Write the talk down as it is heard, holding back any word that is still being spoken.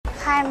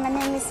Hi, my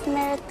name is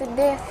Mary.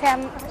 Today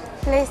FM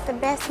plays the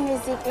best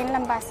music in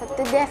Lambasa.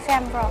 Today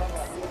FM rocks.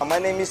 My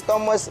name is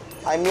Thomas.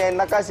 I'm here in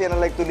Nakasi and I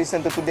like to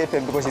listen to Today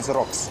FM because it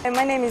rocks.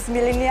 My name is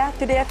Milenia.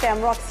 Today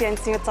FM rocks here in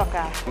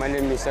Singatoka. My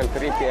name is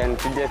Alfriti and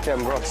Today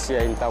FM rocks here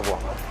in Tavua.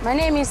 My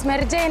name is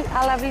Mary Jane.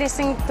 I love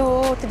listening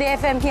to Today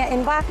FM here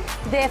in Ba.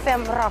 Today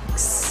FM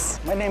rocks.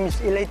 My name is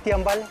Ilay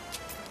Tiambal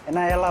and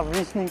I love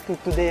listening to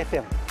Today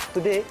FM.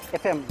 Today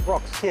FM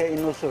rocks here in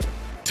Osur.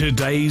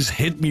 Today's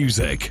hit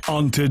music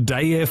on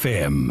Today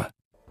FM.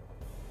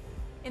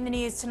 In the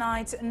news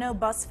tonight, no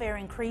bus fare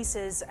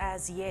increases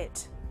as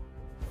yet.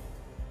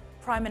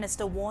 Prime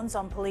Minister warns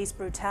on police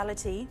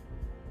brutality.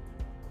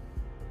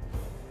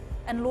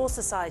 And Law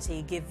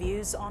Society give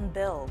views on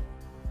bill.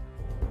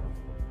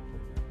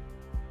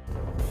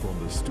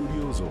 From the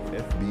studios of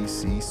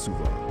FBC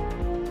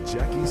Suva,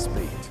 Jackie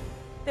Spade.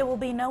 There will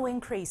be no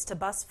increase to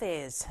bus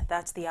fares.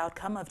 That's the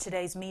outcome of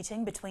today's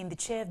meeting between the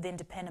chair of the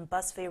Independent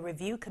Bus Fare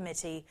Review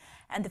Committee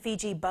and the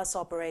Fiji Bus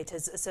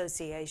Operators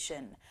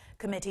Association.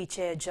 Committee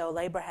Chair Joel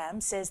Abraham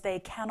says they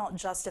cannot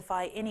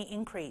justify any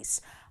increase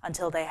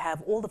until they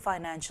have all the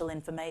financial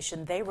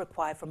information they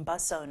require from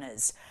bus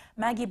owners.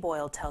 Maggie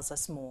Boyle tells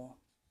us more.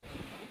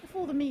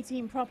 Before the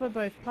meeting proper,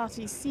 both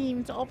parties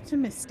seemed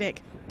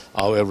optimistic.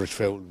 Our average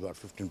fare will be about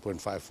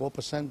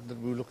 15.54%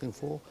 that we were looking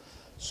for.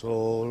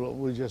 So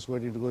we're just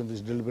waiting to go in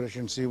this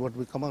deliberation and see what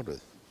we come out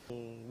with.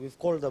 We've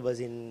called the bus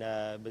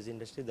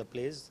industry, the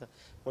place.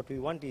 What we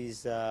want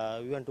is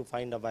we want to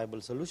find a viable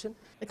solution.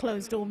 The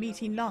closed-door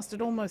meeting lasted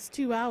almost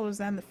 2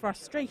 hours and the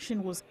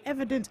frustration was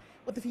evident,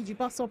 with the Fiji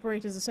Bus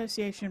Operators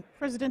Association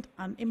president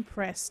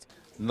unimpressed.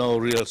 No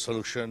real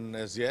solution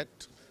as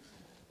yet.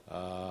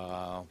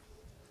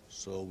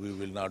 So we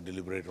will now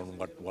deliberate on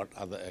what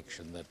other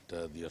action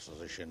that the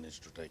association needs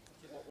to take.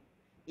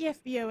 The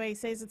FBOA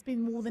says it's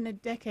been more than a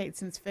decade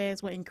since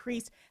fares were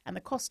increased and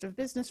the cost of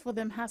business for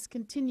them has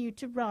continued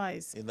to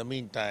rise. In the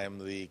meantime,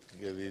 the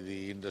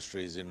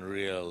industry is in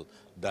real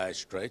dire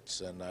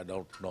straits, and I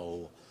don't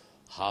know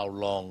how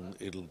long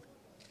it'll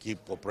keep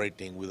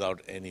operating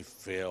without any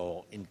fare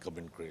or income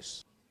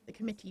increase. The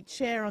committee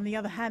chair, on the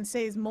other hand,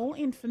 says more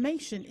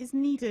information is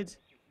needed.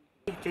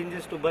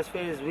 Changes to bus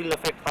fares will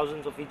affect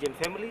thousands of Fijian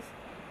families,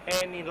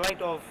 and in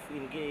light of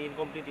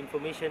incomplete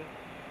information,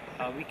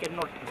 we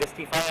cannot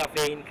justify a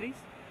fare increase.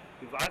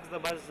 We've asked the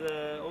bus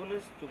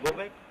owners to go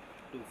back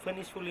to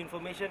furnish full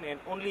information, and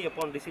only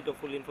upon receipt of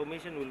full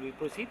information will we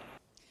proceed.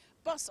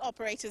 Bus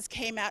operators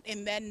came out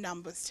in their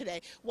numbers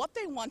today. What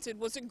they wanted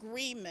was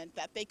agreement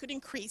that they could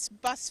increase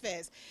bus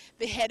fares.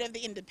 The head of the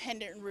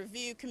Independent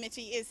Review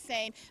Committee is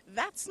saying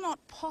that's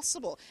not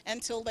possible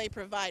until they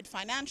provide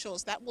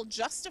financials that will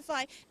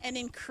justify an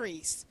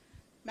increase.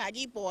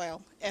 Maggie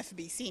Boyle,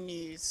 FBC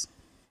News.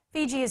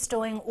 Fiji is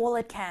doing all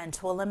it can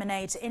to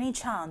eliminate any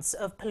chance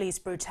of police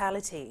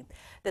brutality.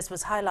 This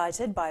was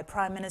highlighted by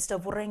Prime Minister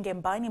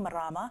Vurenge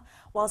Bainimarama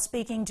while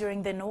speaking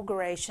during the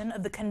inauguration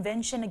of the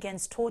Convention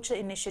Against Torture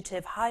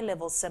Initiative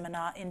high-level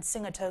seminar in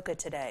Singatoka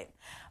today.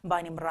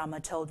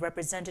 Bainimarama told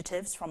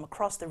representatives from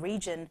across the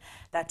region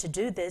that to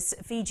do this,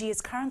 Fiji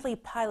is currently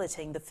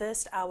piloting the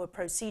First Hour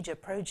Procedure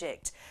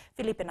project.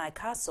 Felipe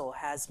Naikaso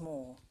has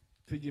more.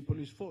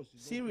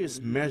 Serious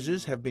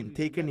measures have been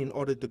taken in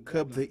order to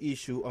curb the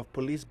issue of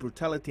police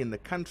brutality in the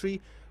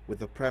country, with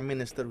the Prime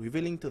Minister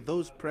revealing to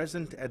those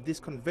present at this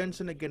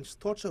Convention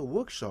Against Torture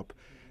workshop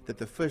that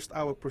the First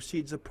Hour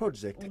Procedure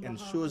project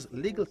ensures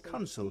legal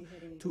counsel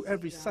to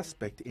every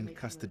suspect in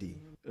custody.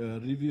 A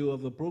review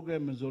of the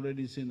program has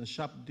already seen a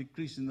sharp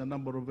decrease in the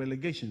number of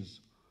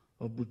allegations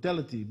of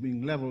brutality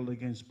being leveled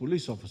against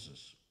police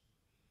officers.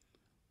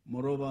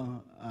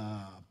 Moreover,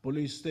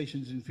 police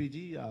stations in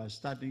Fiji are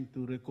starting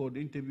to record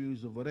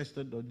interviews of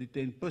arrested or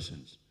detained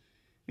persons,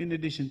 in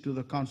addition to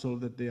the counsel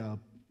that they are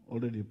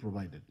already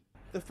provided.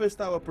 The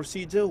First Hour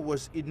Procedure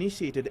was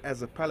initiated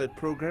as a pilot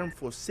program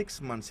for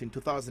 6 months in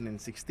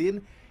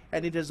 2016,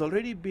 and it has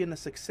already been a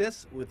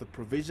success with the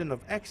provision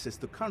of access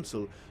to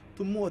counsel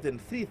to more than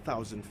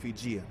 3,000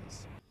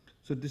 Fijians.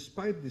 So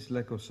despite this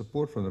lack of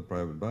support from the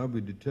private bar,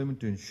 we're determined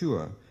to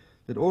ensure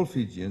that all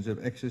Fijians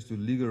have access to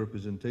legal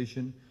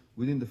representation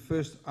within the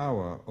first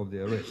hour of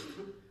their arrest,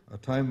 a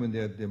time when they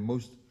are their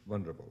most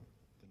vulnerable.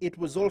 It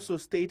was also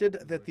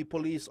stated that the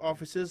police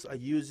officers are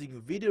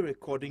using video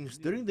recordings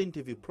during the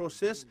interview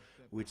process,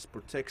 which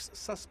protects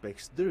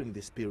suspects during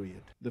this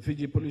period. The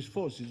Fiji Police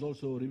Force is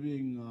also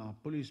reviewing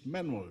police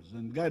manuals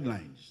and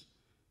guidelines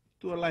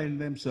to align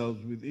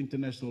themselves with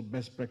international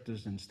best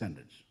practice and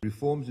standards.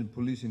 Reforms in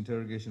police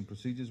interrogation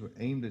procedures were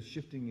aimed at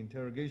shifting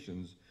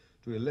interrogations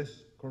to a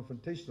less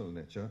confrontational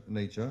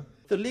nature.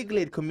 The Legal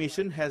Aid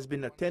Commission has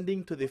been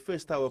attending to the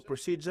First Hour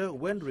Procedure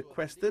when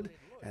requested,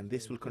 and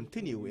this will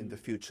continue in the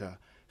future.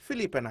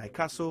 Felipe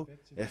Naikaso,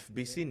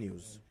 FBC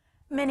News.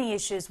 Many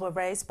issues were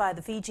raised by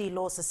the Fiji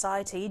Law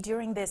Society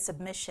during their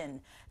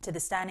submission to the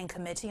Standing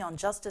Committee on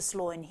Justice,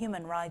 Law and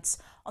Human Rights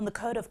on the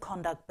Code of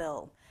Conduct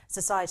Bill.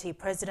 Society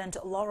President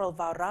Laurel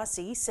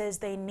Vaurasi says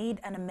they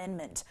need an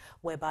amendment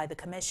whereby the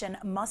Commission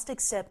must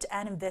accept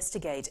and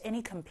investigate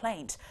any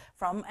complaint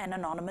from an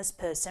anonymous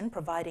person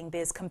providing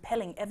there's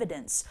compelling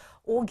evidence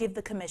or give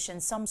the Commission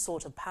some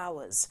sort of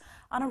powers.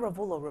 Anna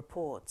Ravulo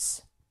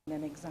reports.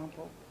 An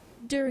example.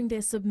 During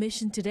their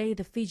submission today,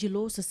 the Fiji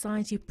Law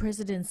Society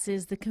president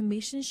says the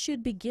Commission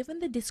should be given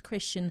the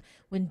discretion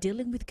when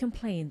dealing with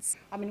complaints.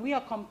 I mean, we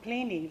are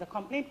complaining. The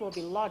complaint will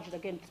be lodged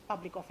against a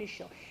public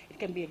official. It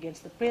can be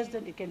against the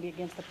president, it can be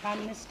against the prime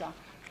minister.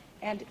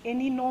 And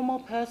any normal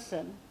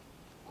person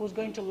who's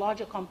going to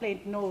lodge a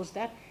complaint knows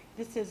that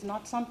this is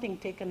not something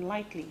taken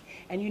lightly.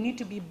 And you need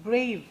to be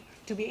brave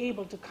to be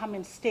able to come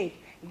and state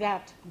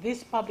that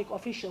this public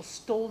official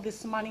stole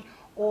this money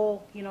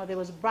or, there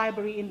was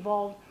bribery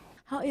involved.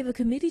 However,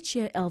 Committee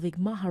Chair Elvig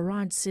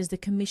Maharaj says the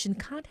Commission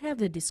can't have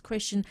the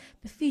discretion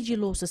the Fiji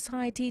Law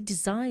Society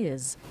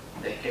desires.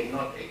 They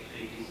cannot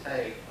actually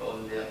decide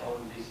on their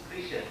own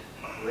discretion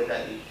whether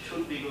it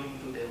should be going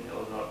to them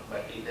or not.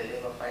 But if they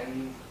ever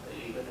find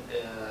even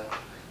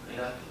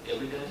enough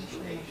evidence to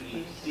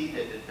actually see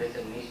that the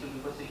person needs to be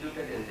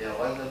prosecuted and there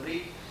was a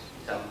breach,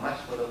 it's a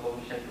must for the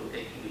Commission to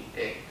actually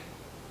act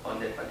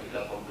on that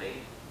particular complaint.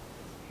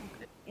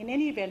 In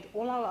any event,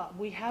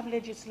 we have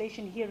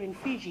legislation here in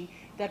Fiji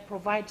that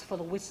provides for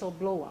the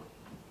whistleblower.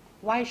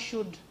 Why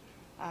should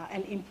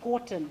an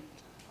important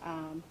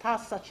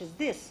task such as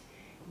this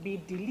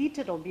be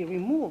deleted or be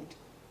removed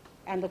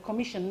and the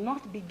Commission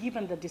not be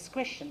given the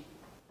discretion?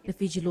 The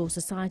Fiji Law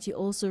Society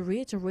also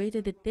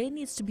reiterated that there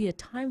needs to be a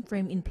time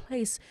frame in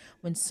place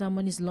when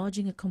someone is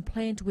lodging a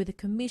complaint with the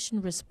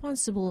Commission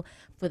responsible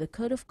for the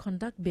Code of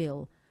Conduct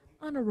Bill.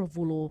 Anna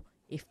Ravulo,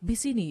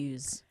 FBC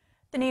News.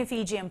 The new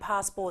Fijian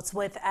passports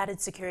with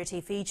added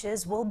security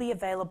features will be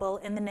available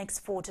in the next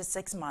 4 to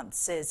 6 months,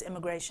 says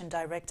Immigration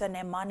Director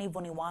Nemani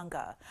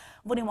Vuniwanga.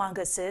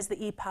 Vuniwanga says the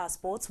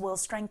e-passports will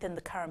strengthen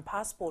the current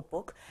passport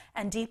book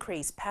and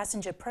decrease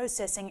passenger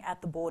processing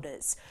at the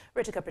borders.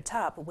 Ritika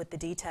Pratap with the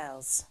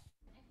details.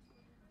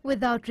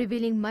 Without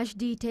revealing much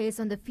details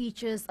on the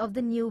features of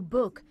the new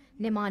book,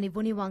 Nemani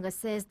Vuniwanga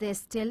says they're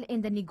still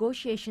in the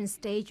negotiation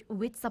stage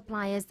with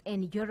suppliers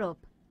in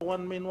Europe.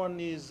 One main one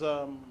is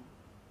a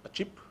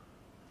chip.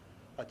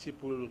 A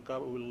chip will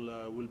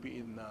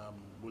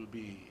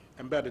be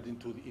embedded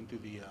into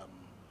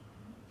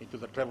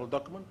the travel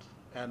document,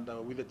 and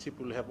with the chip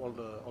we'll have all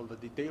the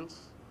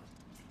details.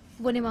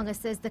 Vuniwanga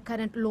says the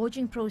current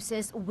lodging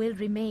process will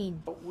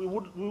remain. We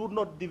would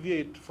not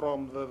deviate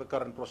from the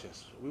current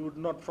process. We would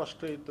not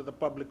frustrate the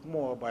public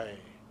more by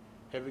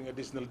having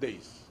additional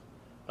days.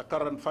 The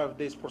current 5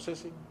 days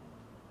processing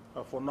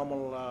for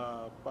normal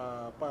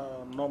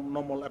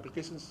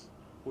applications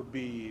would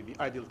be the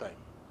ideal time.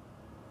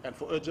 And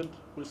for urgent,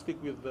 we'll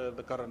stick with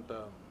the current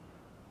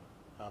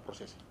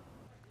process.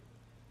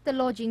 The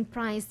lodging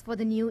price for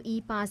the new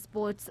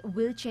e-passports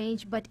will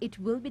change, but it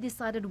will be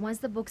decided once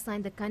the book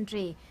signs the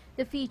country.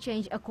 The fee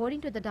change,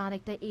 according to the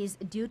director, is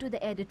due to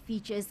the added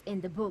features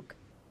in the book.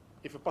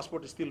 If a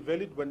passport is still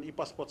valid when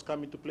e-passports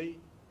come into play,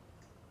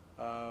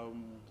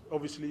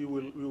 obviously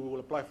we will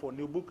apply for a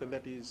new book, and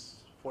that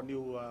is for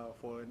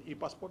an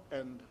e-passport,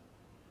 and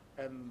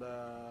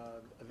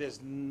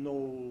there's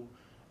no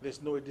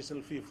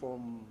additional fee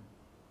from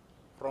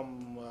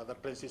the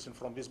transition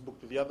from this book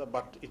to the other,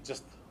 but it's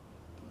just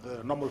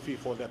the normal fee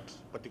for that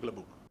particular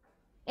book.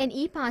 An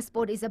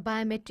e-passport is a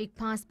biometric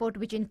passport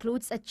which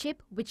includes a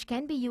chip which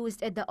can be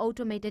used at the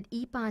automated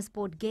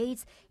e-passport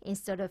gates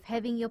instead of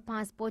having your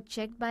passport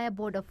checked by a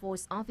border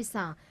force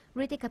officer.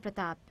 Ritika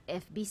Pratap,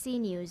 FBC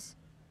News.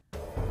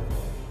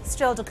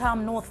 Still to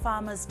come, North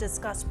farmers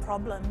discuss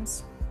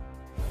problems.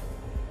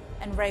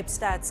 And rape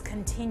stats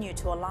continue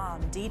to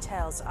alarm.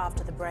 Details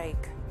after the break.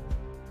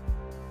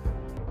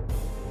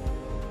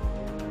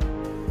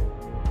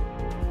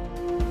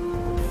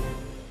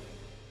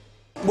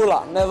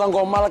 Bula, nevang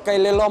gomal kay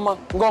leloma,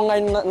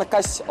 gongay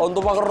nakas on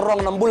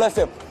dumakarong ng Bula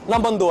FM,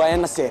 nambang dua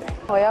na sere.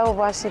 Hoya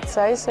ubasit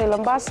sai sa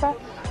Lambasa,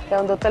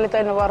 ya on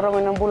talitay na warong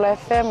ng Bula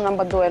FM,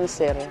 nambang dua na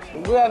sere.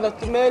 Guya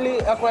Dr.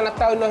 Meli, ako na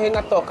tao no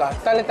hingatoka,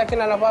 talita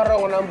kina na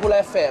warong ng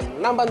Bula FM,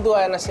 nambang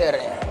dua na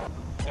sere.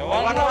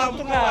 Warong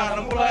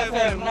tuma ng Bula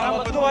FM,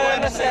 nambang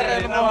dua na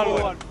sere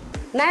nawaluan.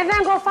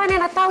 Nevang go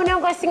fane na tao no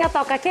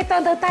singatoka,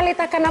 kita on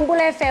talita ka ng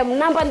Bula FM,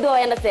 nambang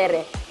dua na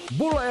sere.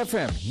 Bula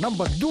FM,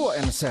 nambang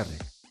dua na sere.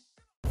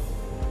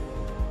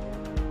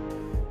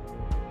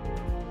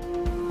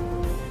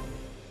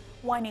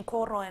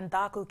 Wainikoro and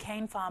Daku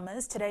cane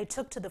farmers today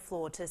took to the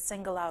floor to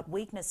single out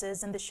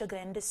weaknesses in the sugar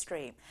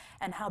industry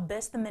and how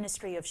best the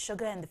Ministry of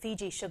Sugar and the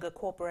Fiji Sugar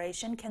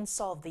Corporation can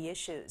solve the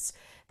issues.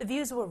 The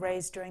views were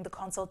raised during the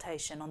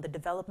consultation on the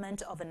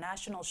development of a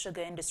national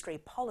sugar industry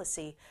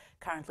policy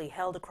currently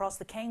held across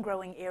the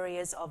cane-growing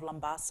areas of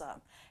Lambasa.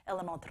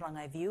 Eleanor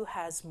Trangaivu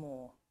has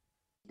more.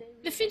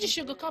 The Fiji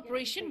Sugar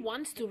Corporation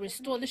wants to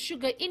restore the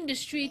sugar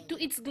industry to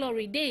its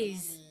glory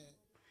days.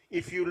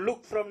 If you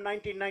look from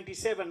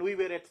 1997, we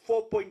were at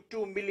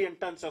 4.2 million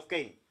tons of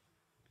cane.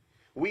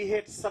 We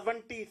had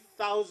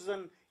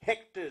 70,000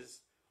 hectares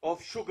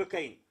of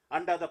sugarcane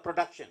under the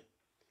production.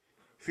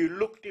 If you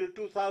look till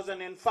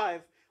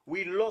 2005,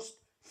 we lost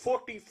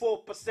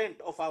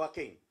 44% of our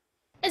cane.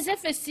 As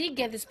FSC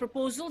gathers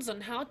proposals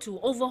on how to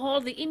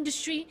overhaul the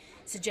industry,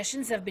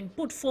 suggestions have been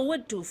put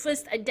forward to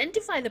first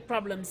identify the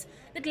problems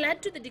that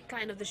led to the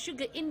decline of the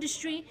sugar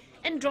industry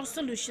and draw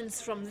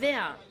solutions from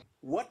there.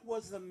 What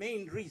was the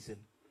main reason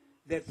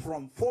that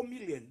from 4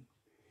 million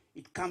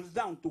it comes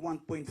down to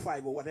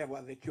 1.5 or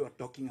whatever that you are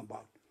talking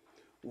about?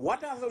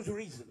 What are those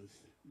reasons?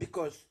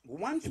 Because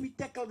once we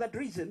tackle that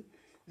reason,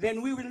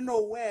 then we will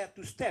know where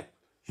to step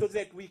so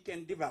that we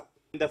can develop.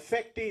 The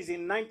fact is,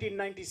 in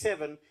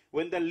 1997,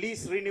 when the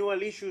lease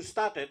renewal issue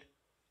started,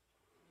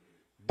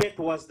 that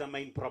was the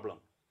main problem.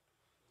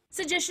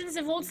 Suggestions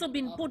have also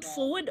been put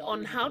forward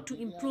on how to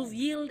improve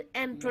yield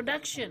and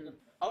production.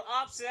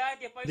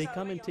 They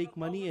come and take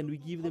money and we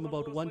give them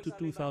about $1,000 to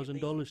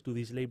 $2,000 to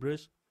these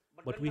laborers,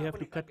 but we have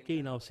to cut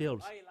cane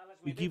ourselves.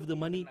 We give the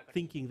money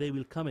thinking they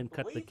will come and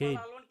cut the cane.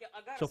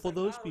 So for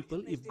those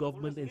people, if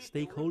government and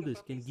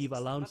stakeholders can give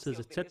allowances,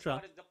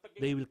 etc.,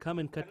 they will come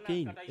and cut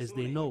cane as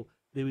they know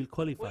they will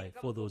qualify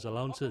for those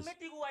allowances.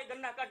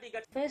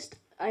 First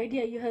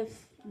idea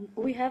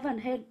we haven't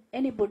had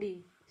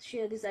anybody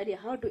share this idea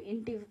how to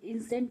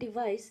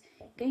incentivize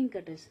cane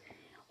cutters.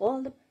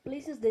 All the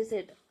places they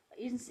said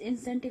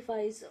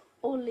incentivize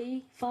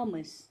only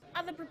farmers.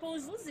 Other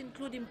proposals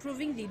include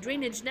improving the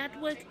drainage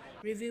network,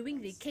 reviewing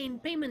the cane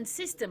payment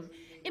system,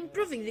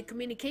 improving the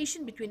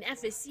communication between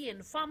FSC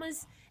and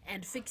farmers,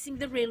 and fixing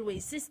the railway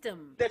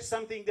system. That's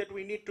something that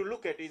we need to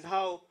look at, is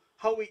how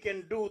we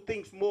can do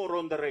things more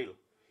on the rail.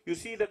 You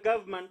see, the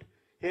government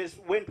has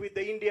went with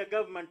the India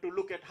government to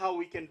look at how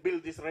we can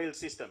build this rail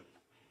system.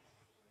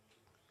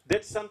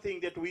 That's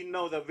something that we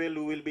know the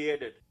value will be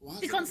added.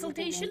 The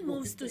consultation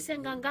moves to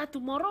Senganga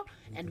tomorrow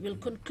and will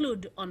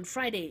conclude on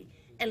Friday.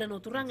 Eleanor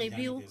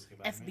Turangayu,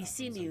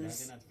 FBC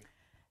News.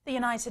 The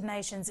United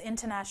Nations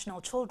International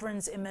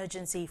Children's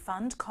Emergency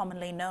Fund,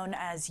 commonly known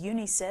as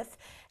UNICEF,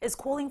 is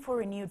calling for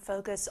renewed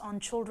focus on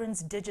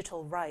children's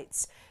digital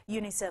rights.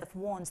 UNICEF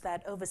warns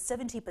that over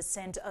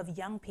 70% of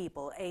young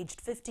people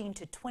aged 15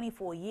 to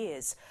 24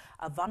 years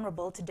are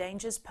vulnerable to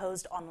dangers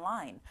posed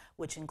online,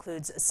 which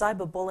includes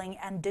cyberbullying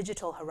and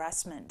digital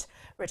harassment.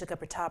 Ritika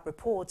Pratap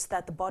reports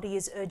that the body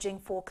is urging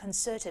for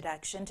concerted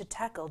action to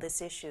tackle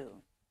this issue.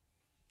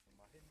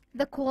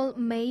 The call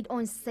made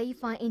on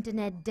Safer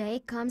Internet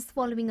Day comes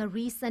following a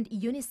recent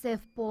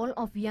UNICEF poll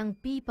of young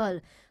people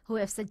who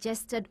have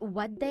suggested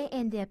what they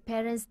and their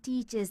parents,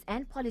 teachers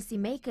and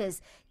policymakers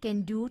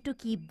can do to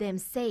keep them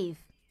safe.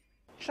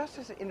 Just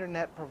as the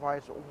Internet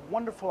provides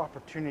wonderful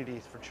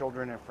opportunities for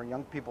children and for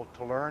young people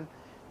to learn,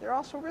 there are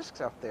also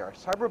risks out there.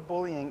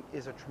 Cyberbullying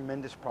is a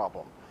tremendous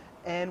problem,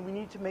 and we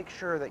need to make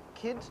sure that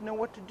kids know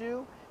what to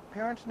do,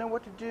 parents know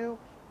what to do,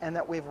 and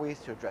that we have ways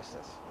to address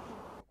this.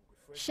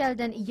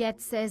 Sheldon Yet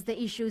says the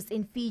issues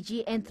in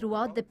Fiji and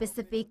throughout the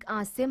Pacific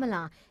are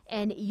similar,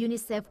 and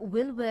UNICEF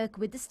will work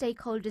with the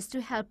stakeholders to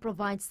help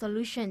provide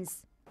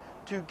solutions.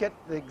 To get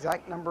the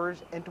exact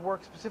numbers and to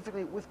work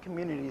specifically with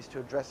communities to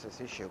address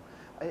this issue.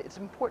 It's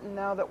important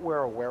now that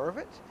we're aware of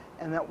it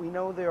and that we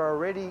know there are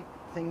already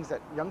things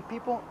that young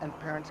people and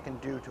parents can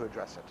do to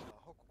address it.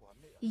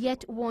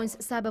 Yet warns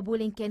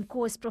cyberbullying can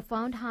cause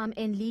profound harm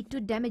and lead to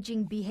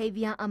damaging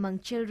behavior among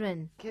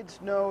children. Kids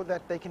know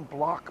that they can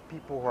block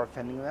people who are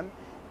offending them,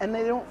 and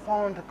they don't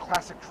fall into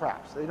classic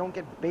traps. They don't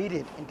get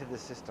baited into the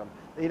system.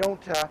 They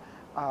don't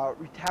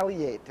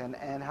retaliate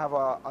and have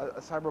a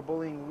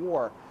cyberbullying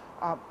war.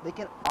 They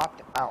can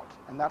opt out,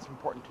 and that's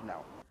important to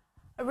know.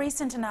 A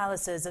recent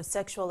analysis of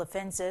sexual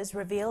offences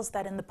reveals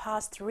that in the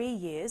past 3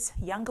 years,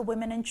 younger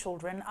women and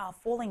children are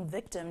falling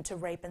victim to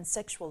rape and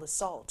sexual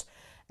assault.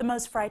 The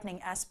most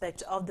frightening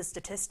aspect of the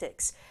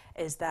statistics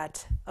is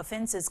that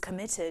offences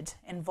committed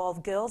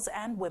involve girls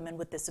and women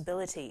with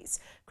disabilities.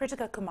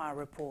 Kritika Kumar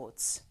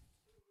reports.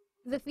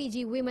 The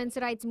Fiji Women's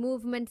Rights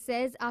Movement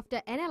says after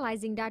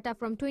analysing data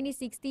from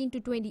 2016 to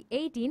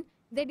 2018,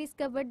 they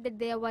discovered that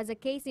there was a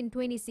case in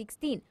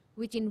 2016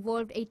 which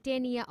involved a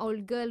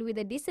 10-year-old girl with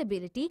a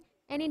disability,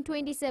 and in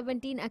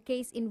 2017 a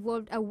case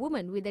involved a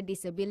woman with a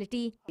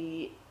disability.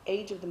 The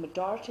age of the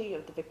majority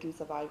of the victim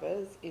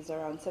survivors is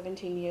around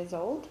 17 years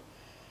old.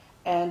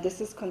 And this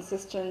is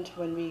consistent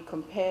when we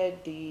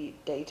compared the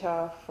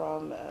data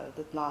from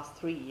the last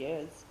 3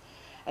 years.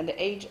 And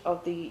the age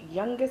of the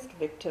youngest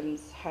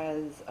victims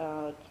has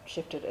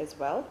shifted as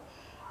well,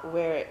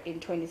 where in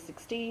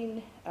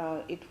 2016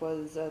 it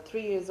was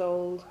 3 years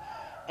old,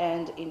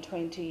 and in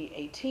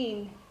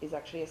 2018 is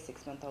actually a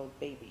 6-month-old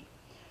baby.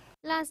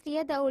 Last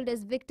year, the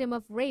oldest victim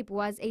of rape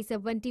was a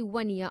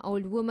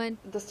 71-year-old woman.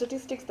 The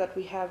statistics that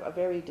we have are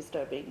very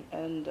disturbing,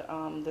 and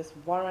this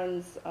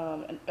warrants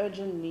an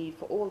urgent need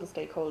for all the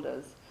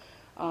stakeholders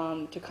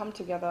to come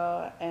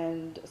together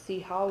and see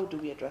how do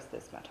we address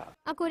this matter.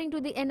 According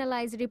to the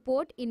analyzed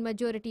report, in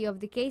majority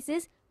of the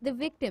cases, the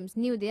victims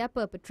knew their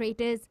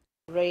perpetrators.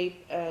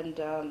 Rape and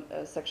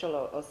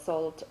sexual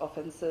assault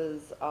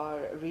offences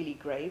are really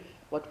grave.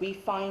 What we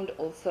find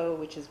also,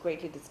 which is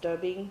greatly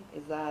disturbing,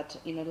 is that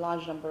in a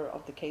large number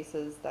of the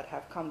cases that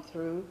have come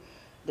through,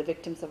 the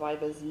victim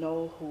survivors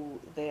know who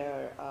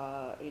their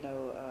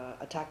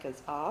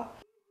attackers are.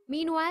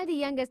 Meanwhile, the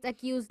youngest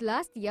accused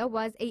last year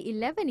was a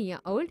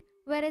 11-year-old,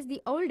 whereas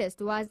the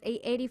oldest was a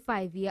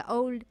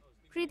 85-year-old.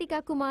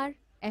 Kritika Kumar,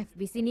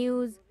 FBC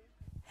News.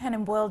 And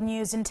in world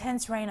news,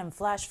 intense rain and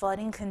flash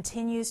flooding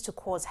continues to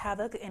cause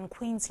havoc in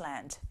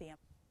Queensland.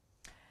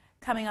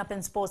 Coming up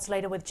in sports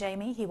later with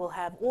Jamie, he will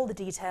have all the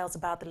details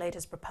about the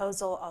latest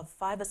proposal of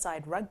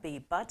five-a-side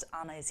rugby, but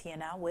Anna is here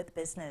now with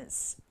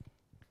business.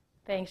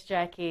 Thanks,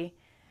 Jackie.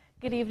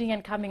 Good evening,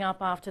 and coming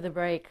up after the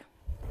break.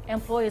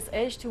 Employers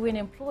urge to win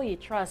employee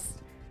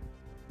trust.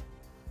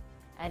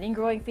 And in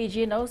growing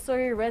Fiji,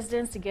 Nosuri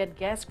residents to get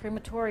gas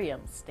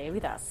crematorium. Stay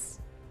with us.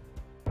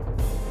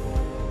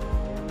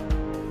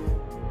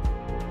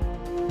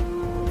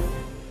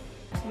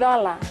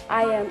 Lola,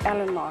 I am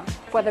Eleanor.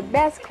 For the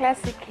best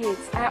classic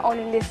hits, I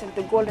only listen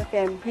to Gold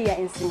FM here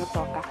in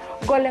Singatoka.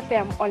 Gold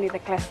FM, only the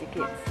classic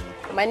hits.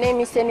 My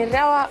name is Seni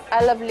Rawa.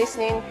 I love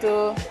listening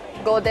to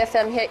Gold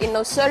FM here in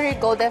Nosuri.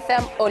 Gold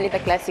FM, only the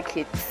classic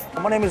hits.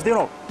 My name is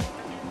Dino.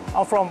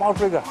 I'm from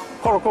Outrigger,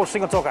 Coral Coast,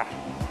 Singatoka.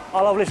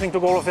 I love listening to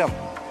Gold FM,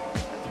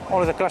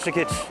 only the classic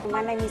hits.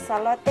 My name is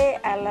Salote.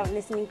 I love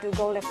listening to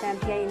Gold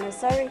FM here in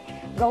Nosuri.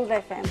 Gold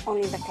FM,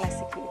 only the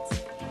classic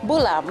hits.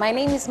 Bula, my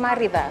name is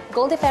Marida.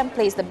 Gold FM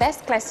plays the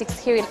best classics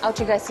here in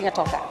Outrigger,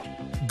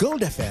 Singatoka.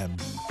 Gold FM,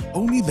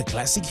 only the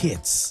classic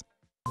hits.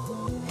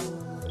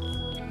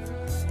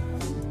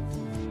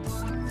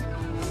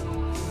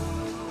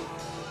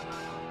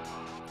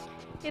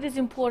 It is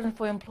important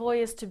for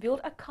employers to build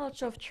a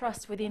culture of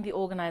trust within the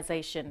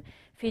organization.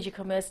 Fiji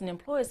Commerce and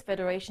Employers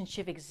Federation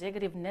Chief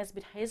Executive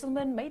Nesbitt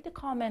Hazelman made the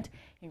comment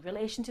in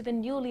relation to the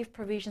new leave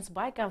provisions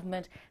by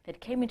government that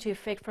came into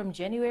effect from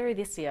January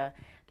this year.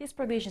 These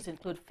provisions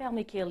include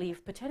family care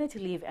leave, paternity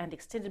leave and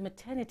extended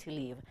maternity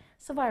leave.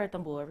 Savira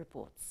Tambua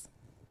reports.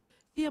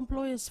 The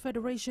Employers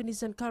Federation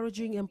is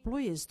encouraging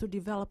employers to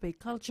develop a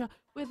culture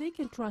where they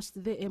can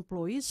trust their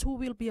employees who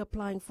will be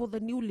applying for the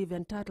new leave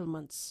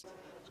entitlements.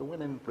 So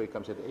when an employee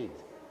comes at age,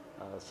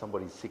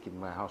 somebody's sick in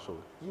my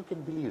household, you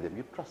can believe them,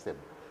 you trust them,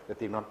 that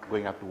they're not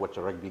going out to watch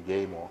a rugby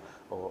game or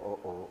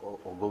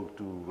go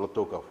to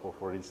Lotoka,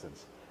 for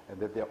instance, and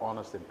that they're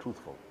honest and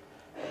truthful.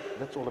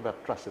 That's all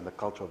about trust in the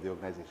culture of the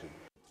organization.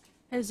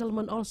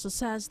 Hazelman also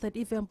says that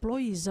if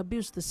employees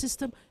abuse the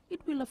system,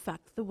 it will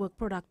affect the work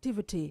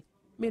productivity.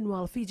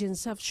 Meanwhile,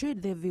 Fijians have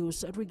shared their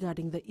views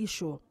regarding the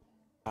issue.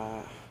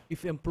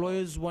 If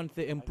employers want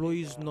their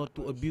employees not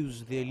to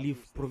abuse their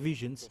leave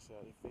provisions,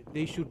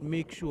 they should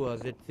make sure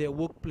that their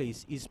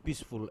workplace is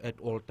peaceful at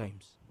all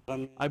times.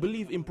 I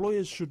believe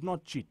employers should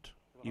not cheat.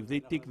 If they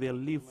take their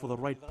leave for the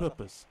right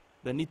purpose,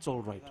 then it's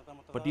all right.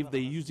 But if they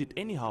use it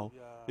anyhow,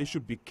 they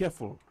should be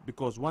careful,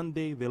 because one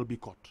day they'll be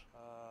caught.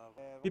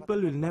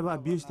 People will never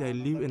abuse their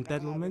leave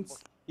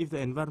entitlements if the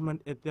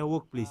environment at their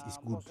workplace is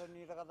good.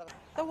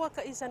 The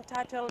worker is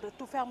entitled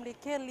to family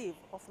care leave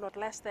of not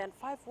less than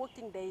 5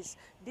 working days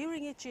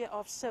during each year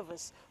of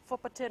service. For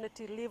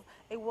paternity leave,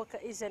 a worker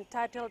is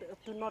entitled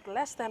to not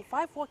less than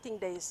 5 working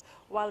days,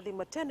 while the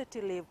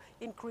maternity leave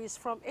increased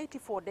from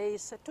 84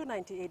 days to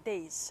 98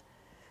 days.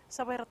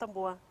 Savira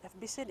Tambua,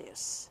 FBC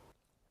News.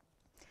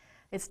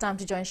 It's time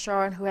to join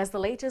Sharon, who has the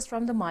latest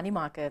from the money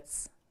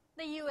markets.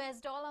 The US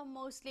dollar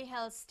mostly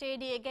held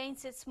steady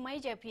against its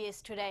major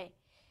peers today.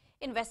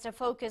 Investor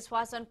focus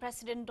was on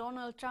President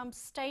Donald Trump's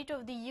State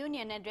of the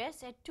Union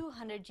address at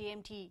 200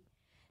 GMT.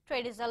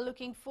 Traders are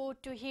looking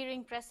forward to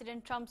hearing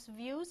President Trump's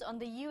views on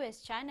the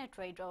US-China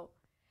trade war.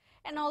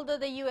 And although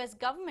the US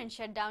government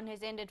shutdown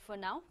has ended for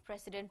now,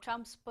 President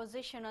Trump's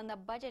position on the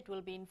budget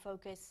will be in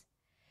focus.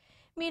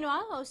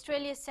 Meanwhile,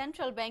 Australia's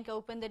central bank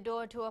opened the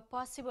door to a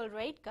possible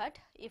rate cut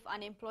if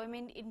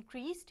unemployment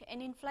increased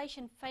and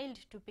inflation failed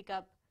to pick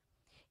up.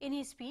 In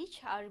his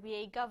speech,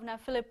 RBA Governor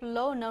Philip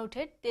Lowe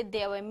noted that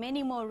there were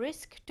many more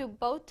risks to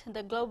both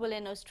the global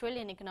and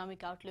Australian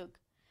economic outlook.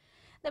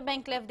 The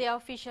bank left the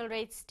official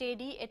rate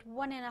steady at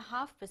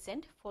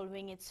 1.5%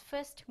 following its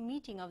first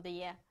meeting of the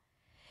year.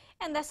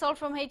 And that's all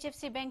from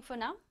HFC Bank for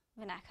now.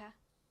 Vinaka.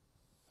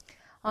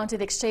 On to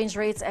the exchange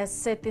rates. As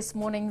said this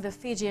morning, the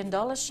Fijian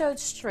dollar showed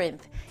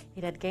strength.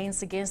 It had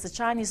gains against the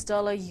Chinese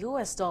dollar,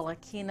 US dollar,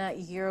 Kina,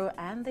 Euro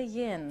and the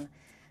yen.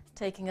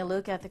 Taking a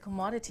look at the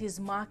commodities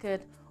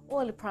market,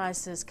 oil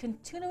prices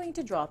continuing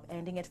to drop,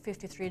 ending at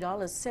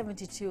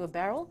 $53.72 a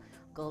barrel.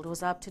 Gold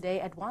was up today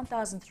at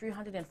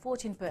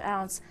 $1,314 per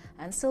ounce,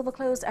 and silver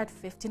closed at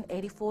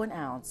 $15.84 an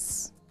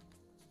ounce.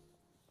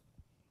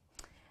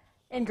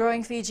 In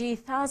growing Fiji,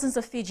 thousands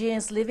of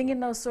Fijians living in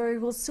Nosuri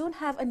will soon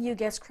have a new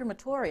gas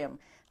crematorium.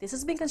 This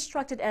has been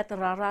constructed at the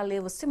Rara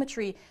Lewa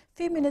Cemetery, a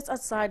few minutes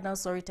outside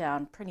Nosuri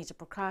town. Pranita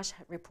Prakash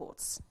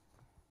reports.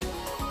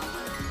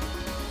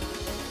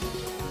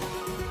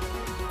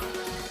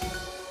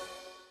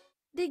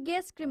 The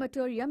gas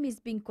crematorium is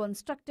being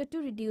constructed to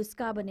reduce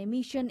carbon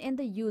emission and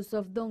the use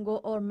of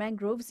dongo or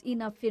mangroves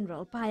in a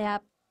funeral pyre.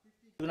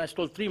 We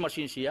installed 3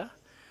 machines here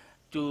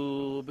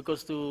to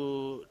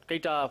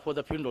cater for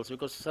the funerals,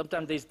 because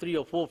sometimes there's 3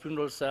 or 4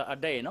 funerals a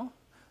day, no?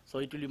 So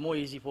it will be more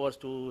easy for us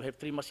to have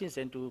 3 machines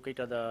and to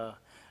cater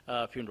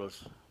the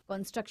funerals.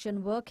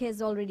 Construction work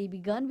has already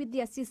begun with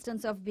the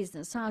assistance of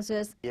business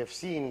houses. We have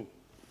seen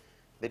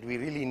that we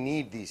really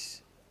need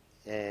this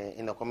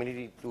in our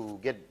community to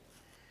get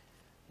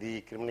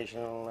the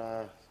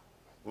criminal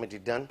committee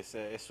done.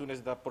 As soon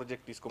as the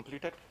project is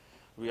completed,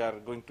 we are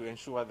going to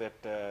ensure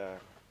that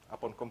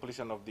upon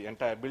completion of the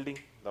entire building,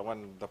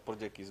 the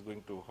project is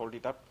going to hold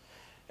it up.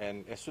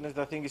 And as soon as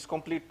the thing is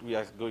complete, we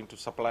are going to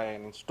supply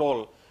and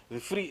install the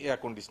free air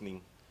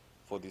conditioning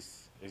for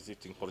this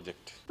existing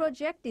project.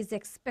 Project is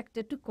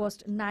expected to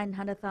cost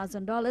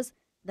 $900,000.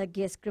 The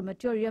guest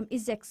crematorium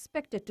is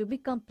expected to be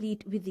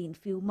complete within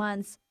few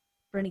months.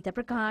 Pranita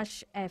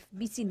Prakash,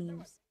 FBC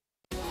News.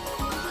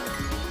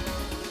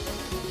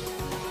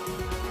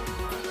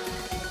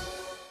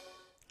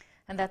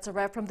 And that's a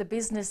wrap from the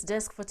business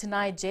desk for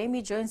tonight.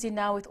 Jamie joins you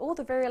now with all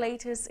the very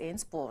latest in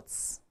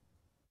sports.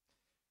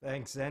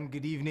 Thanks and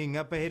good evening.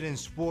 Up ahead in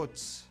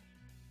sports,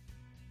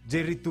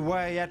 Jerry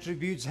Tuwai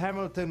attributes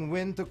Hamilton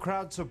win to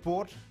crowd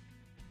support.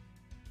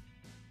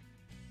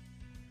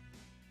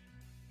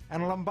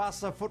 And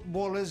Lambasa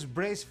footballers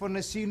brace for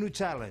Nasinu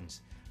challenge.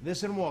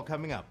 This and more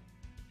coming up.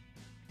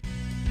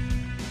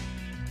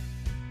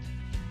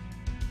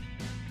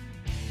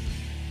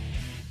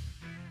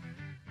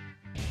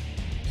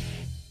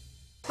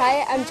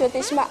 Hi, I'm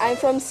Jyotishma. I'm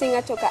from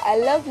Singatoka. I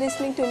love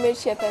listening to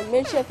Mirchi FM.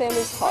 Mirchi FM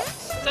is hot.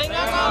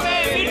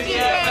 Mirchi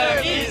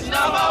FM is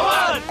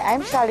 #1.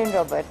 I'm Charlene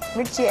Robert.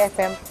 Mirchi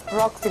FM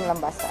rocks in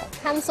Lambasa.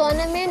 I'm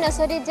Soname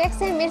Nasori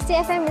Jackson. Mirchi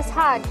FM is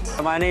hot.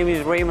 My name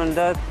is Raymond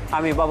Dutt.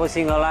 I'm a Baba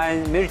Singh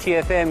Alliance.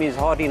 Mirchi FM is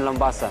hot in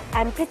Lambasa.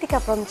 I'm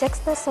Pritika from Jax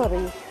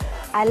Nasori.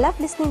 I love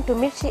listening to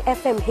Mirchi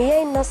FM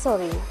here in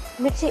Nasori.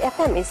 Mirchi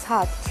FM is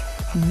hot.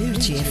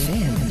 Mirchi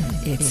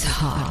FM, it's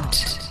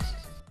hot.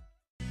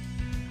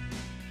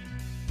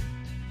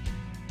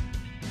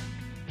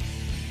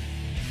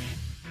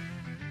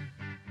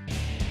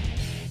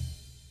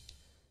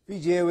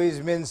 Fiji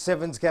Airways men's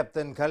sevens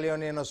captain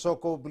Kalione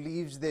Nosoko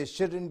believes there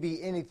shouldn't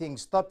be anything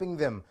stopping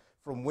them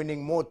from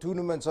winning more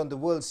tournaments on the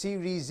World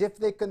Series if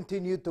they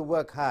continue to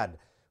work hard.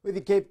 With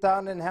the Cape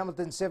Town and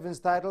Hamilton Sevens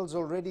titles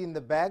already in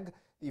the bag,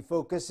 the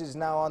focus is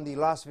now on the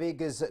Las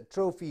Vegas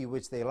Trophy,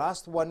 which they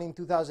last won in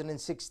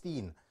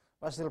 2016.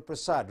 Vasil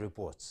Prasad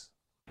reports.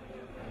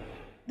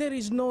 There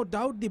is no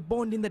doubt the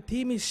bond in the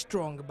team is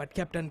strong, but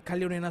Captain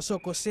Kalione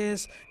Nosoko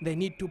says they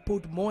need to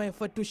put more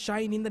effort to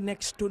shine in the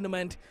next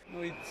tournament.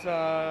 It's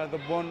the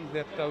bond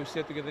that we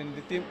share together in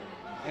the team,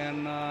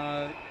 and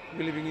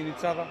believing in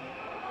each other,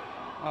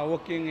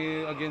 working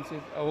in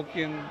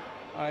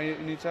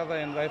each other,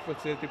 and the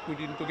efforts that we put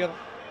in together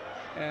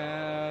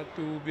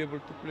to be able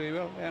to play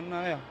well. And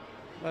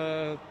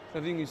the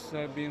thing is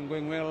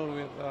going well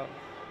with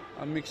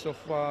a mix of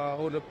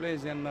older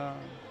players and the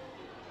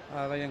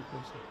young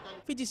players.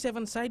 Fiji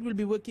 7 side will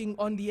be working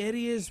on the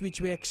areas which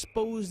were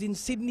exposed in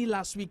Sydney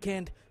last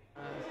weekend.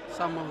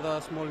 Some of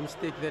the small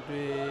mistakes that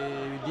we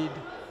did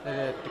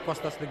that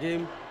cost us the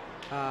game,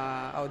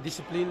 our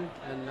discipline,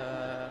 and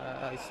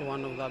it's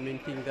one of the main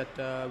things that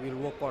we'll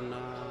work on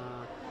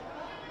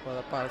for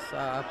the past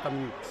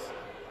upcoming weeks.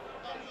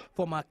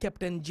 Former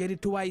captain Jerry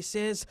Tuwai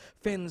says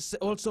fans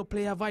also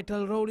play a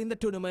vital role in the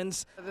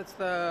tournaments. That's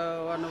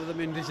one of the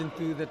main reasons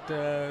too that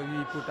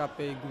we put up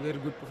a very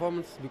good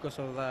performance because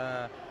of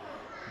the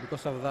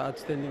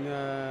outstanding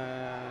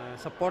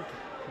support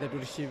that we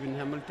receive in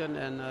Hamilton,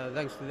 and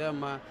thanks to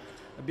them,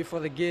 before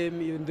the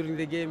game, even during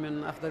the game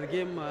and after the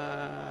game,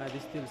 they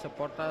still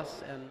support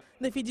us. And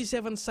the Fiji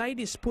 7 side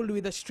is pooled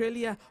with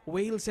Australia,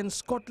 Wales and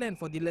Scotland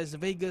for the Las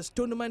Vegas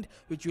tournament,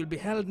 which will be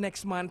held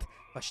next month.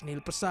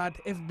 Vashnil Prasad,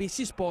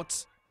 FBC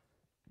Sports.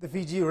 The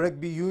Fiji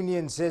Rugby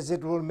Union says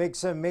it will make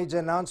some major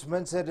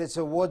announcements at its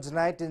awards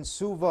night in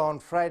Suva on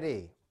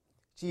Friday.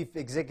 Chief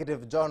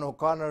Executive John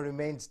O'Connor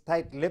remains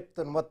tight-lipped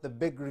on what the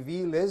big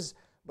reveal is,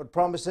 but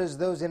promises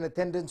those in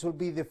attendance will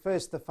be the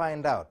first to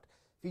find out.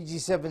 Fiji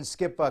 7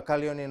 skipper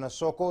Kalione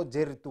Nosoko,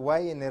 Jerry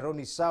Tuwai and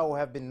Eroni Sau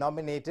have been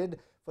nominated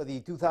for the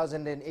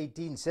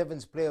 2018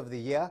 Sevens Player of the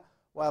Year,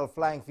 while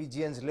flying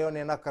Fijians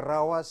Leone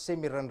Nakarawa,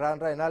 Semi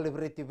Randrandra and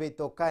Alibreti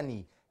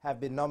Veitokani have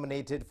been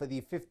nominated for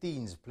the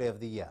 15s Player of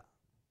the Year.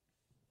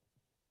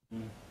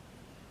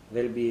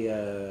 There will be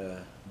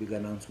a big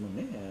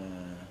announcement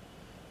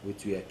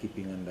which we are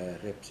keeping under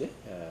wraps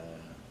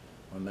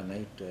on the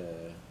night.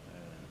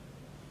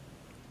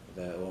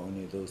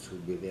 Only those who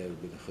will be there will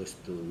be the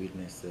first to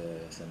witness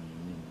some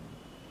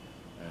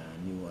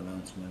new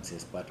announcements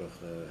as part of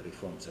the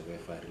reforms of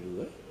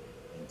FRU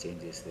and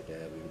changes that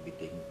will be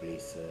taking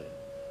place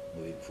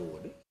moving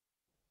forward.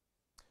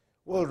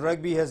 World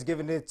Rugby has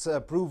given its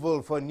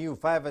approval for a new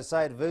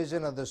five-a-side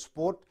version of the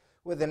sport,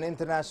 with an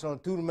international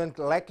tournament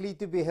likely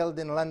to be held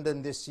in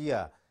London this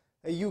year.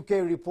 A UK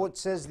report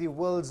says the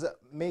world's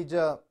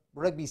major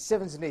Rugby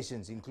Sevens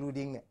nations,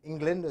 including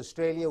England,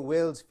 Australia,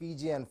 Wales,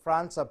 Fiji and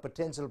France, are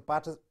potential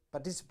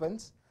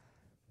participants.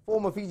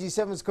 Former Fiji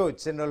Sevens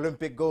coach and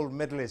Olympic gold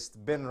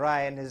medalist Ben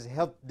Ryan has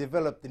helped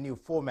develop the new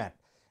format.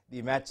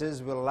 The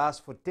matches will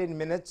last for 10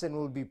 minutes and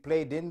will be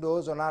played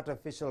indoors on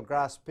artificial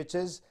grass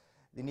pitches.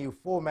 The new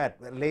format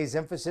lays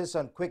emphasis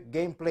on quick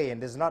gameplay and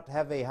does not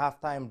have a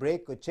halftime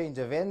break or change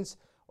of ends,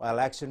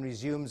 while action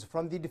resumes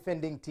from the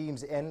defending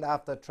team's end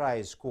after a try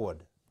is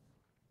scored.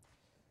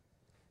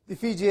 The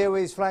Fiji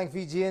Airways Flying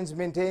Fijians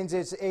maintains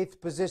its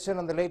 8th position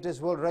on the latest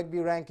World Rugby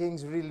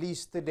rankings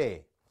released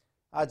today.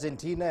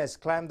 Argentina has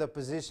climbed the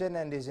position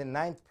and is in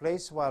 9th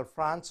place, while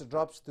France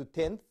drops to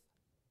 10th.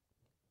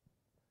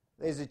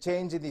 There's a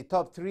change in the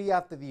top 3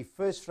 after the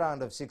first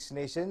round of Six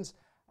Nations.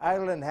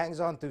 Ireland hangs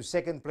on to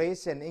 2nd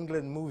place and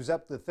England moves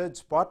up to 3rd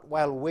spot,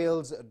 while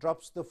Wales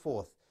drops to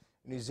 4th.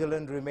 New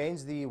Zealand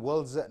remains the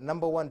world's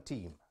 #1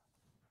 team.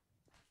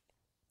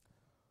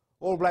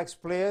 All Blacks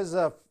players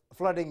are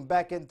flooding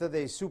back into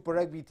the Super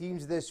Rugby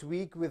teams this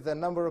week, with a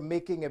number of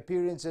making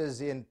appearances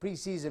in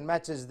pre-season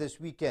matches this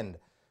weekend.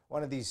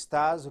 One of these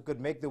stars, who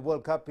could make the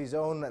World Cup his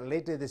own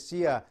later this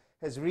year,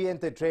 has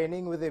re-entered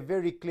training with a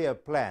very clear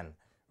plan.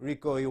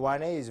 Rico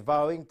Ioane is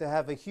vowing to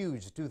have a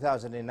huge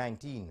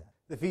 2019.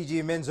 The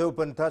Fiji Men's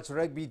Open Touch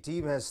Rugby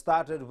team has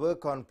started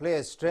work on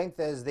player strength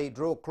as they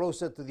draw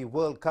closer to the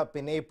World Cup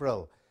in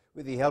April.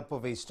 With the help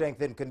of a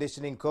strength and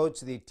conditioning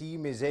coach, the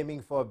team is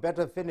aiming for a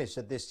better finish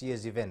at this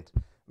year's event.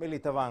 Meli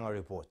Tavanga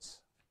reports.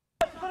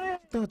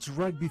 Touch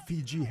Rugby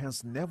Fiji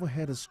has never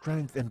had a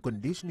strength and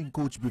conditioning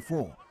coach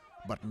before,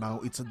 but now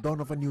it's a dawn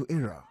of a new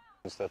era.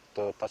 That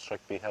Touch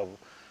Rugby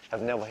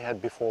have never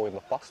had before in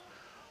the past.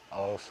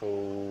 So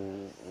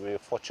we're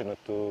fortunate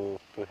to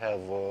have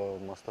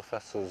Master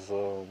Fass's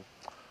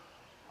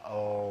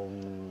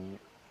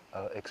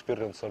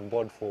experience on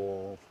board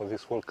for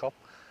this World Cup.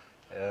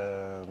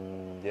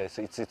 Yes,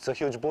 it's a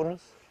huge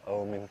bonus.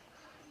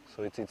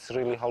 So it's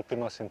really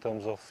helping us in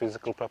terms of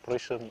physical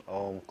preparation,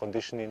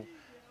 conditioning,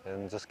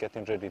 and just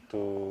getting ready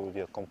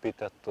to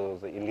compete at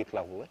the elite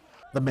level.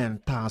 The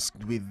man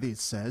tasked with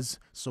this says,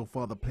 so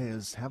far the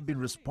players have been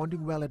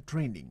responding well at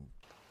training.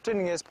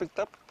 Training has picked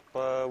up.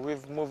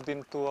 We've moved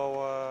into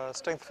our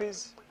strength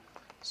phase.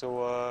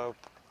 So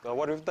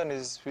what we've done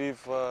is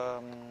we've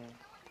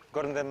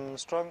gotten them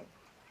strong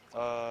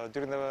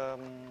during the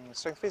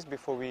strength phase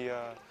before we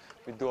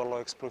do all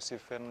our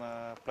explosive and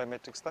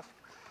plyometric stuff.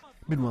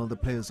 Meanwhile, the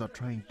players are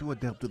trying to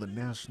adapt to the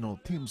national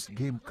team's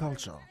game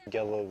culture.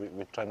 Together,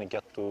 we're trying to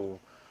get to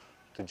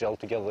gel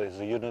together as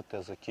a unit,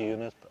 as a key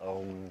unit.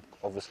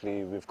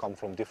 Obviously, we've come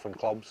from different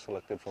clubs,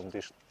 selected from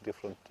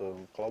different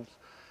clubs.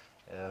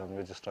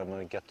 We're just trying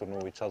to get to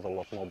know each other a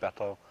lot more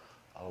better,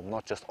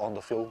 not just on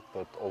the field,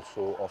 but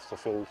also off the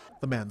field.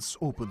 The men's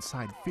open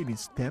side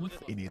finished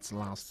 10th in its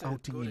last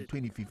outing in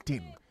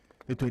 2015.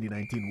 The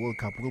 2019 World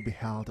Cup will be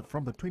held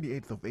from the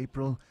 28th of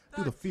April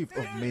to the 5th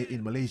of May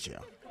in Malaysia.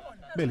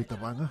 Meli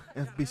Tavanga,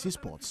 FBC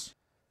Sports.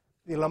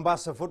 The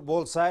Lambasa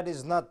football side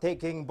is not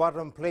taking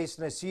bottom place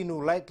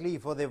Nasinu lightly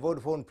for their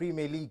Vodafone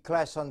Premier League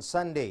clash on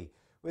Sunday.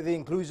 With the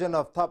inclusion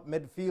of top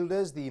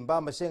midfielders, the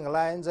Mbamasheng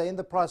Lions are in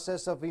the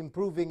process of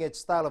improving its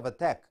style of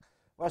attack.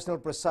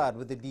 Vashnil Prasad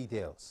with the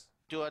details.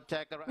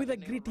 With a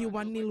gritty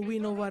 1-0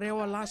 win over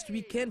Rewa last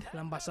weekend,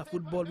 Lambasa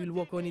football will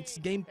work on its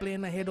game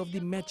plan ahead of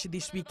the match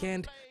this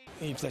weekend.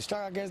 If the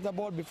striker gets the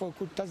ball before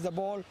could touch the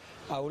ball,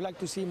 I would like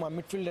to see my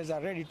midfielders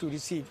are ready to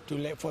receive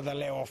for the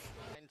layoff.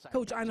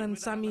 Coach Anand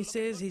Sami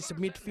says his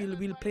midfield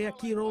will play a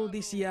key role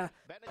this year.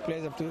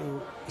 Players have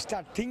to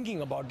start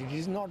thinking about it.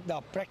 It's not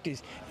the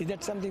practice. Is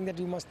that something that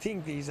you must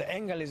think? Is the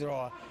angle is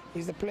raw?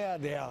 Is the player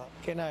there?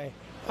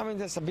 I mean,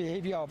 that's a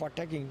behavior of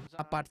attacking.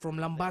 Apart from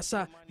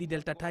Lambasa, the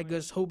Delta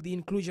Tigers hope the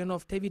inclusion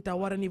of Tevita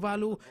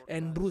Waranivalu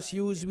and Bruce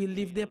Hughes will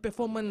lift their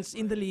performance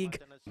in the league.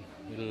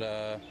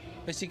 We'll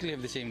basically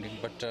have the same thing,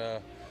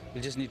 but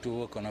we'll just need to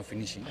work on our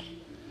finishing.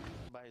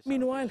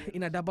 Meanwhile,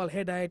 in a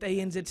double-header at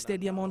ANZ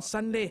Stadium on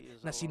Sunday,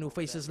 Nasinu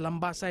faces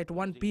Lambasa at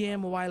 1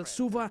 p.m. while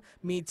Suva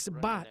meets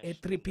Ba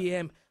at 3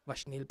 p.m.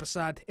 Vashnil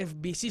Prasad,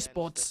 FBC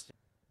Sports.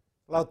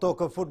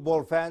 Lautoka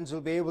football fans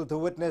will be able to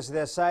witness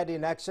their side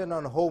in action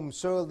on home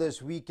soil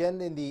this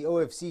weekend in the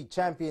OFC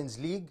Champions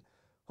League.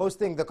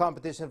 Hosting the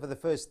competition for the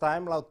first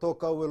time,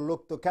 Lautoka will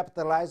look to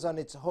capitalize on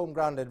its home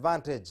ground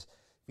advantage.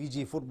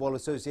 Fiji Football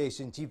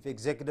Association Chief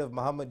Executive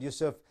Muhammad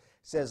Yusuf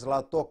says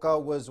Lautoka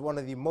was one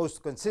of the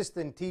most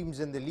consistent teams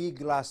in the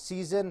league last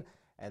season,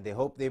 and they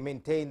hope they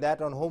maintain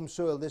that on home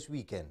soil this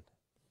weekend.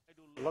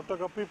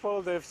 Lautoka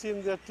people, they've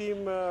seen their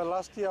team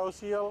last year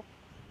OCL,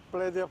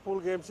 play their pool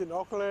games in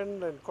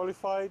Auckland and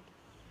qualified,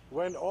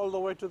 went all the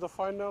way to the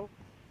final.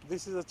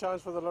 This is a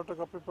chance for the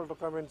Lautoka people to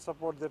come and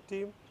support their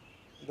team.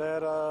 They're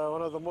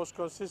one of the most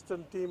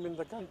consistent team in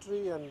the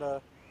country, and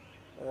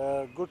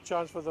a good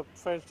chance for the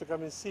fans to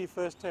come and see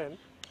firsthand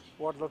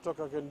what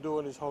Lautoka can do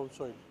on his home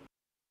soil.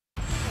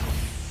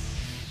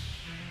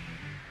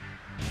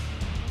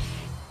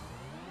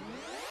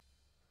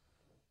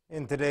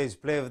 In today's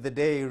play of the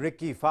day,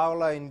 Ricky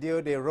Fowler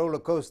endured a roller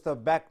coaster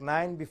back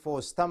nine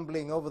before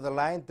stumbling over the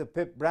line to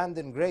pip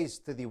Brandon Grace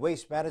to the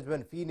Waste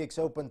Management Phoenix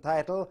Open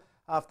title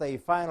after a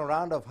final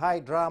round of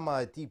high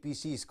drama at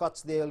TPC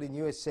Scottsdale in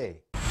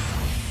USA.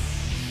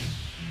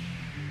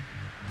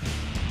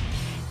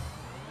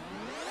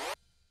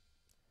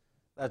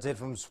 That's it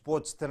from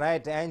sports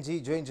tonight. Angie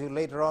joins you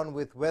later on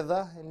with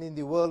weather. And in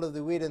the world of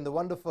the weird and the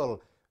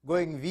wonderful,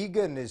 going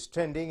vegan is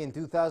trending in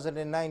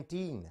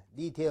 2019.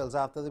 Details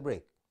after the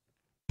break.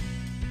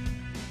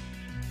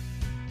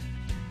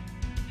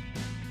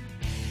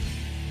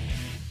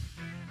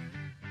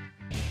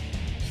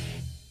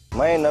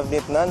 मैं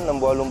नवनीत नंद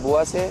नंबुआ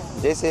लुम्बुआ से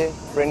जैसे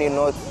फ्रेंडी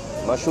note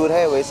मशहूर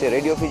है वैसे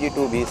radio Fiji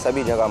 2 भी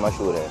सभी जगह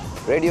मशहूर है।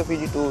 रेडियो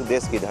फीजी 2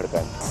 देश की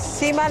धड़कन।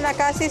 सीमा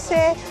नकाशी से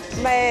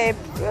मैं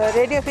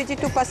रेडियो फीजी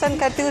 2 पसंद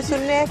करती हूँ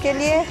सुनने के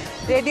लिए।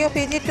 रेडियो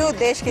फीजी 2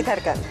 देश की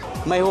धड़कन।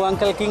 मैं हूँ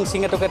अंकल किंग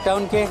सिंगाटोका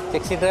टाउन के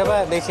टैक्सी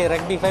ड्राइवर। जैसे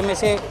रग्बी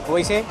फेमस है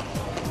वैसे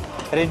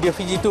रेडियो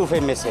फीजी 2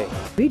 फेमस है।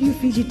 रेडियो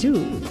फीजी 2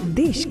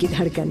 देश की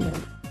धड़कन।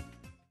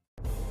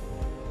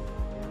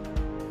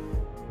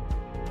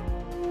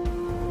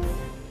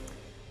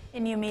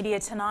 In new media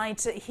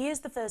tonight, here's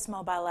the first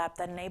mobile app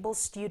that enables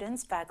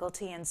students,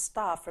 faculty and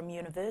staff from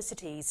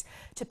universities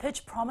to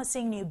pitch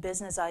promising new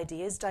business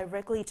ideas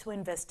directly to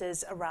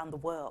investors around the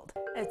world.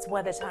 It's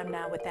weather time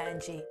now with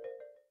Angie.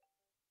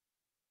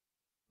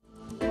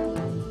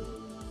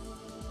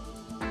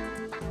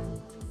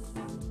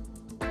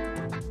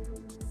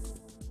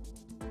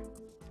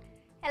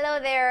 Hello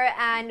there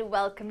and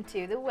welcome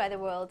to the Weather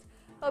World.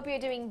 Hope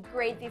you're doing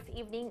great this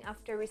evening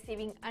after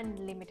receiving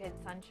unlimited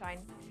sunshine.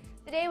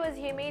 The day was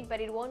humid, but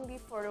it won't be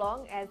for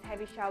long as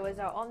heavy showers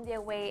are on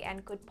their way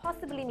and could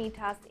possibly meet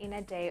us in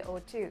a day or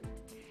two.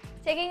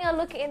 Taking a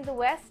look in the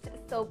west,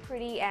 so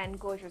pretty and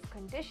gorgeous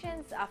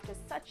conditions after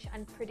such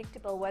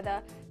unpredictable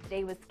weather. The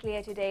day was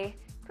clear today,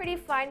 pretty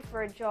fine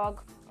for a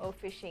jog or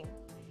fishing.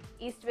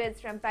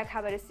 Eastwards from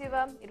Pakhabar to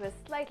Suva, it was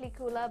slightly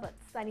cooler but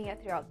sunnier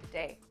throughout the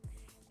day.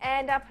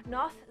 And up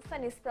north,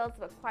 sunny spells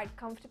were quite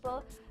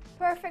comfortable,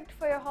 perfect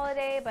for your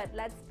holiday, but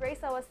let's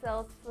brace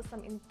ourselves for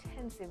some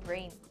intensive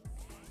rain.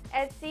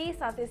 At sea,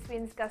 southeast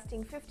winds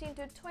gusting 15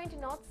 to 20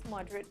 knots,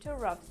 moderate to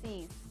rough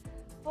seas.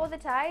 For the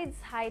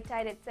tides, high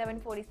tide at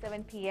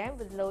 7:47 p.m.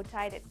 with low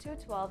tide at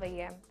 2:12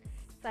 a.m.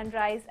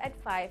 Sunrise at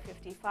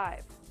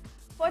 5:55.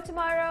 For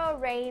tomorrow,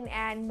 rain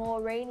and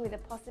more rain with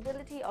a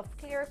possibility of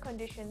clearer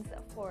conditions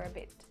for a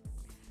bit.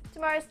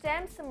 Tomorrow's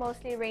temps are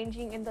mostly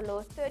ranging in the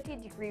low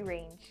 30-degree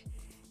range.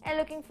 And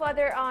looking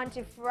further on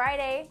to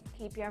Friday,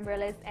 keep your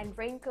umbrellas and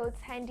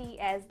raincoats handy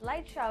as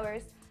light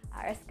showers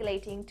are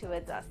escalating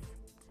towards us.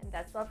 And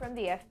that's all from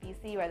the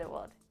FBC Weather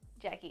World.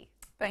 Jackie.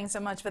 Thanks so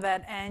much for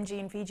that, Angie.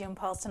 In Fiji on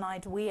Pulse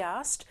tonight, we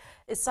asked,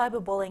 is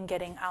cyberbullying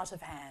getting out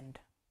of hand?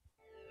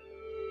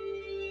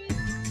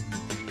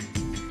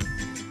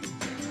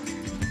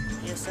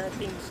 Yes, I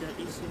think so.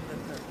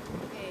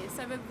 Okay,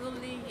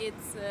 cyberbullying,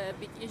 it's a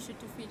big issue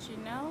to Fiji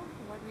now.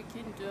 What we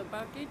can do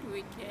about it,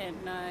 we can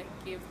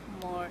give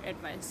more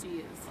advice to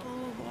youth.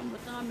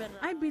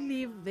 I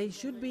believe they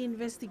should be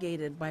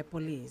investigated by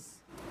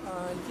police.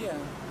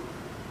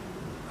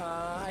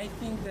 I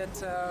think that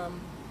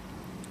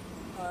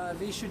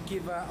they should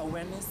give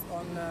awareness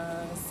on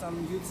some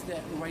youths that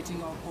are writing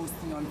or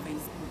posting on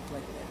Facebook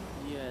like that.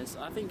 Yes,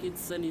 I think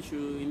it's an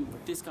issue in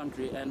this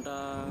country, and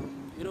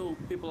you know,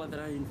 people that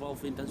are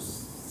involved in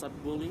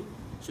cyberbullying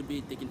should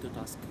be taken to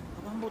task.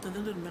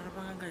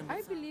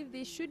 I believe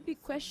they should be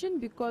questioned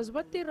because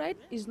what they write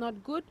is not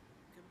good.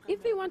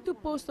 If they want to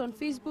post on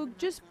Facebook,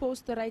 just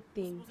post the right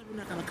thing.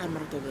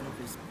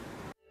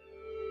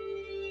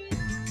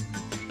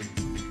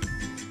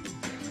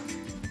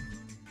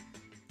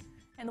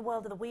 In the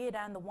world of the weird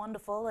and the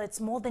wonderful, it's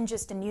more than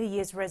just a New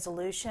Year's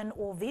resolution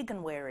or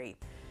vegan worry.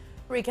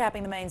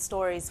 Recapping the main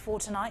stories for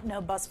tonight, no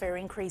bus fare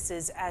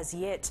increases as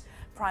yet.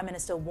 Prime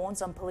Minister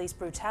warns on police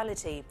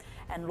brutality,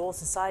 and Law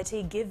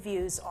Society give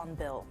views on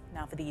bill.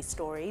 Now for these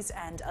stories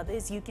and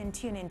others, you can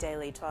tune in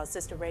daily to our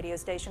sister radio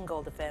station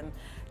Gold FM.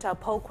 To our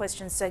poll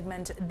question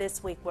segment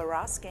this week, we're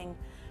asking,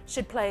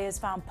 should players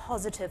found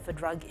positive for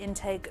drug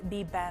intake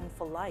be banned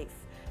for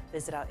life?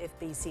 Visit our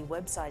FBC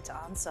website to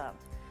answer.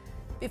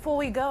 Before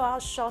we go, our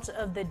shot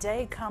of the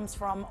day comes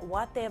from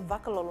Wate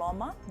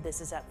Vakaloloma.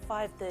 This is at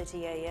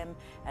 5:30 a.m.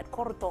 at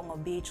Korotongo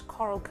Beach,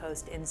 Coral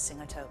Coast in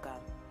Singatoka.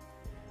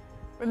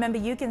 Remember,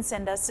 you can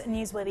send us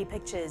newsworthy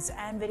pictures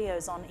and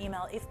videos on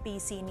email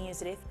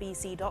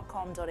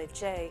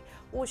fbcnews@fbc.com.fj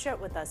or share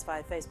it with us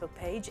via Facebook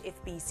page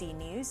FBC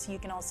News. You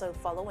can also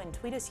follow and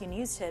tweet us your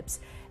news tips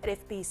at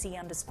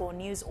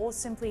FBC_news or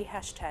simply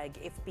hashtag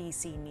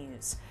FBC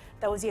News.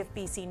 That was the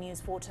FBC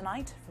News for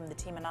tonight. From the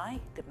team and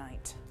I, good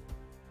night.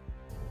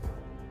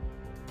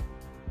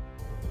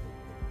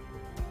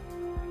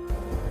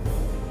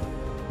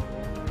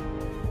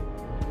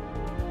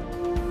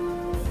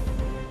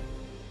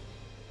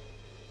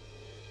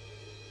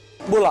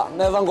 Bula,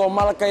 nevang go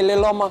malakai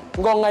leloma,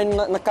 ngongai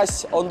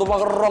nakas ondo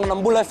magrong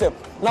ng Bula FM,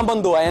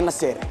 nambando ay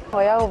nasir.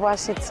 Hoya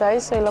ubasit sai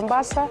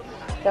lambasa,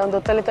 ya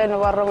ondo talita ino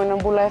warong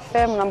ng Bula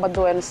FM,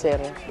 nambando ay nasir.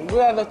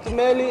 Guya do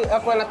tumeli,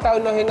 ako na tao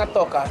no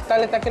hingatoka,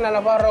 talita kina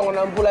na warong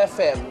ng Bula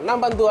FM,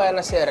 nambando ay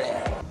nasir.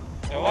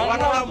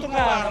 Wana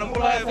tunga ng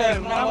Bula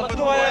FM,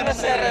 nambando ay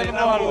nasir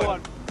nawaluan.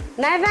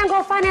 Nevang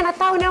go fani na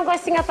tao no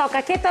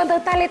singatoka, kita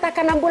ondo talita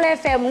ka ng Bula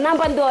FM,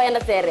 nambando ay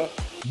nasir.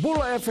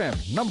 Bula FM,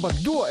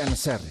 nambando ay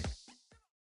nasir.